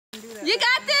You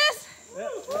got this!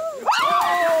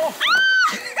 Oh!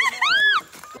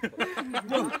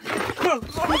 Whoa!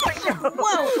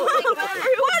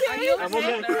 What are you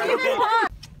okay.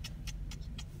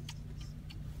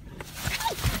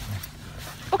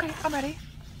 Okay, I'm ready.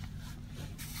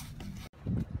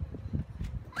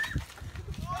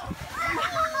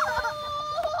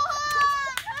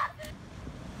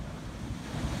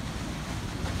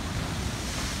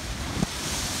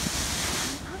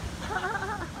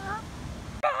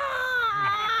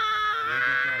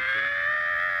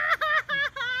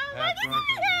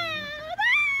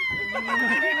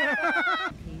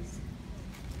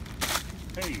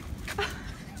 Hey.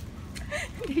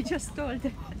 He just stole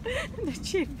the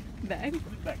chip bag.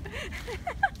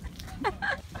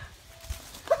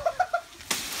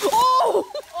 Oh!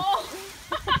 Oh!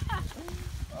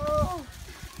 Oh!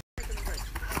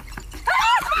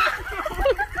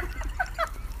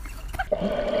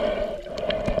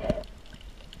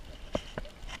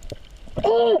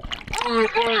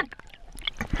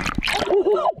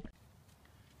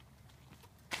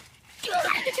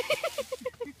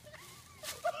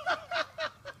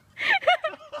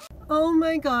 Oh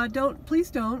my God, don't, please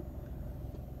don't.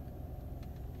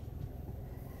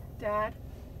 Dad.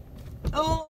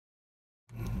 Oh!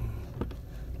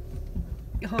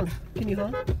 Honk. Can you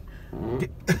honk?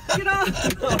 Get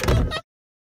off!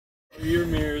 Your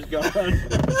mirror's gone.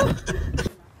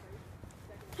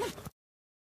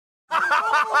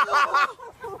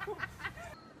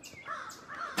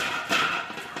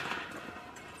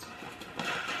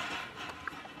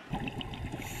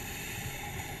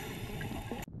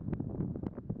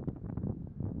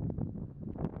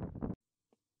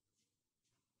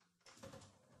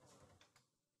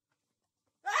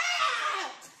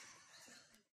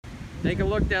 Take a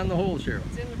look down the hole, Cheryl.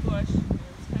 It's in the bush.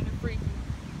 It's kind of freaky.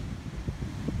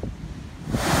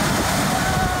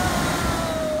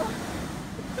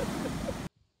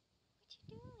 What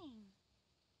you doing?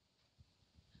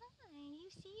 Hi, you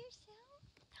see yourself?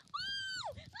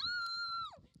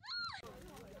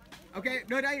 Okay,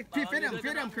 no, đây,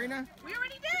 phía đầm, Karina. We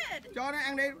already did! Cho nó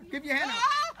ăn đi, give your hand up.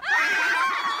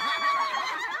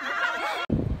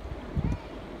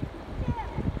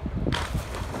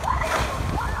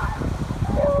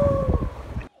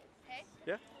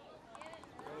 Yeah?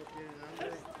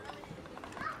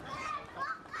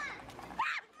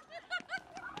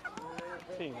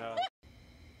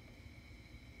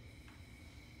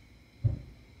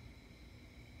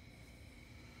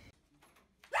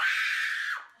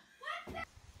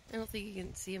 I don't think you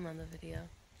can see him on the video.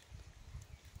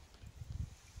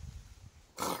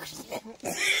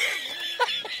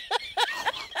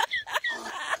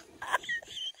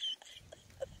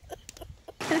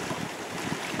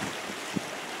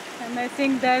 And I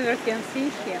think diver can see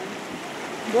him.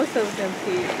 Both of them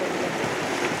see each other.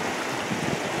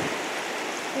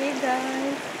 Hey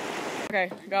guys. Okay,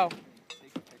 go.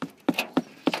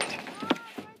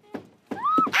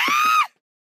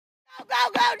 Go,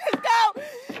 just go!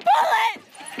 Pull it!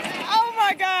 Oh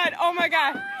my God, oh my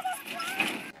God.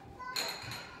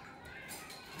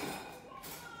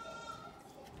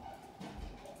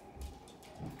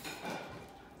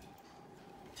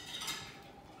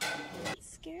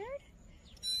 Scared?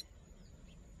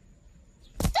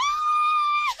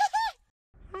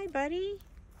 Hi, buddy.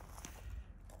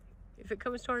 If it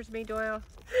comes towards me, Doyle.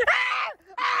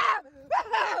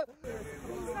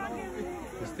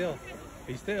 Be still.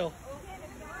 Be still.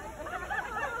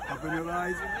 Open your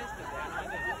eyes.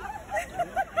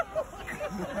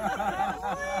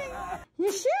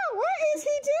 Michelle, what is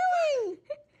he doing?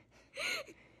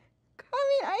 I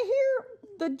mean, I hear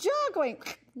the jaw going.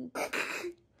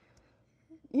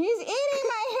 He's eating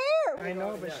my hair. I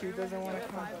know, but she doesn't want to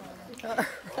come.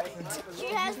 She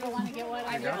has to want to get what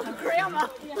I know. Grandma!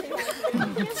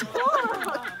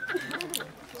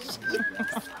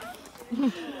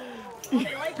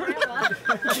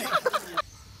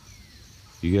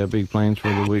 You got big plans for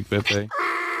the week, Pepe?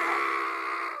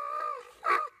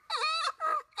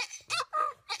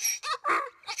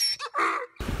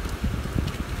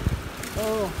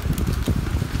 Oh.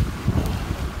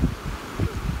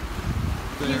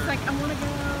 He's like, I want to go.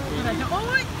 And I go, oh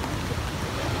my.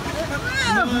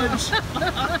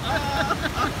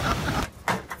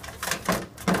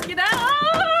 Get out!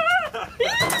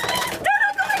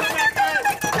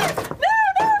 No!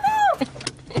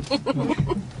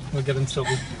 We'll get in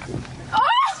trouble.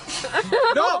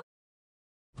 No!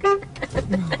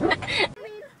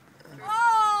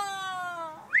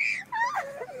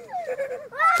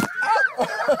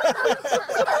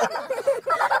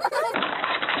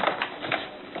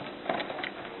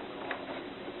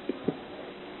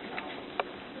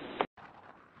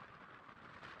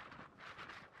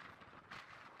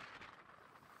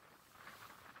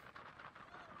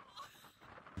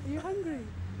 Are you hungry?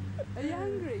 Are you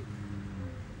hungry?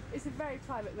 It's a very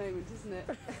private moment, isn't it?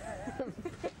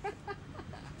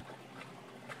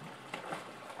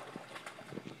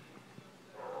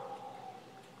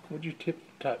 What'd you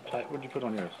what'd you put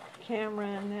on yours? Camera,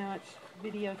 and now it's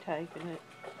videotaping it.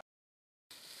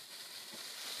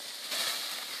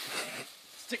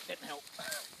 Stick didn't help.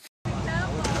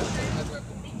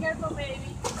 Be careful,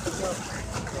 baby.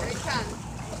 Here he comes.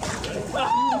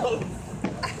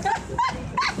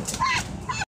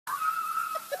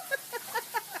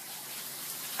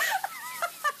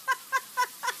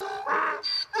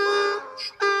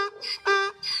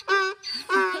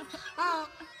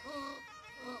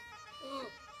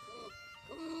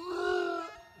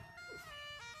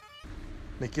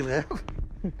 Lekker rev.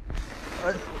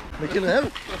 Lekker rev.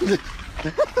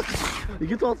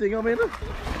 Ikke ta tingene mine.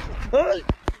 Hei!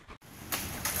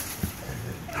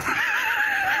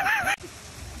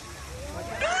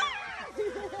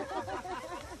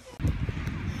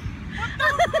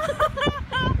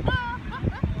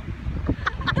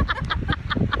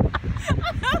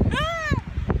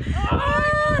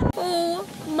 Oh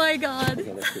my god.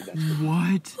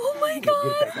 What? Oh my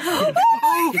god.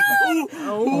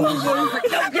 Oh my god.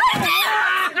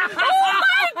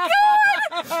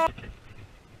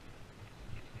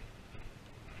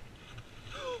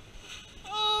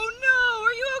 Oh no,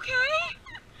 are you okay?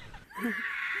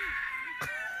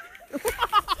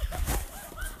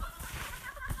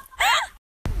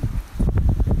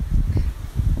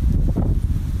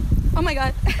 Oh my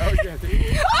god. Oh, yeah,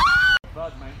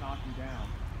 Bud might knock you down.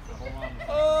 So hold on.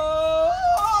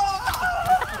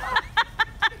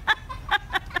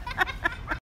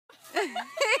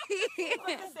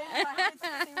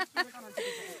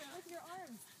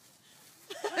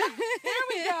 Here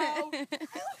we go.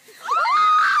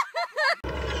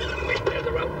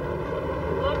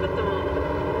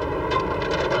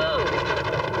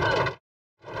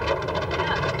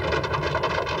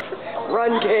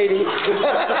 Run, Katie.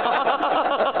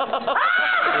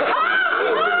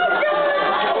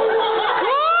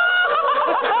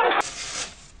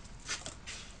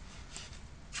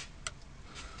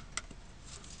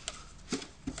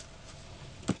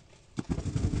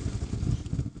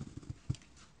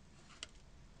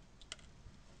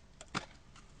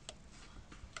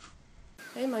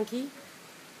 Hey, monkey.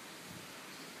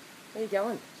 Where you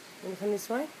going? Wanna come this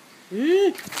way?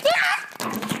 Do-do-do.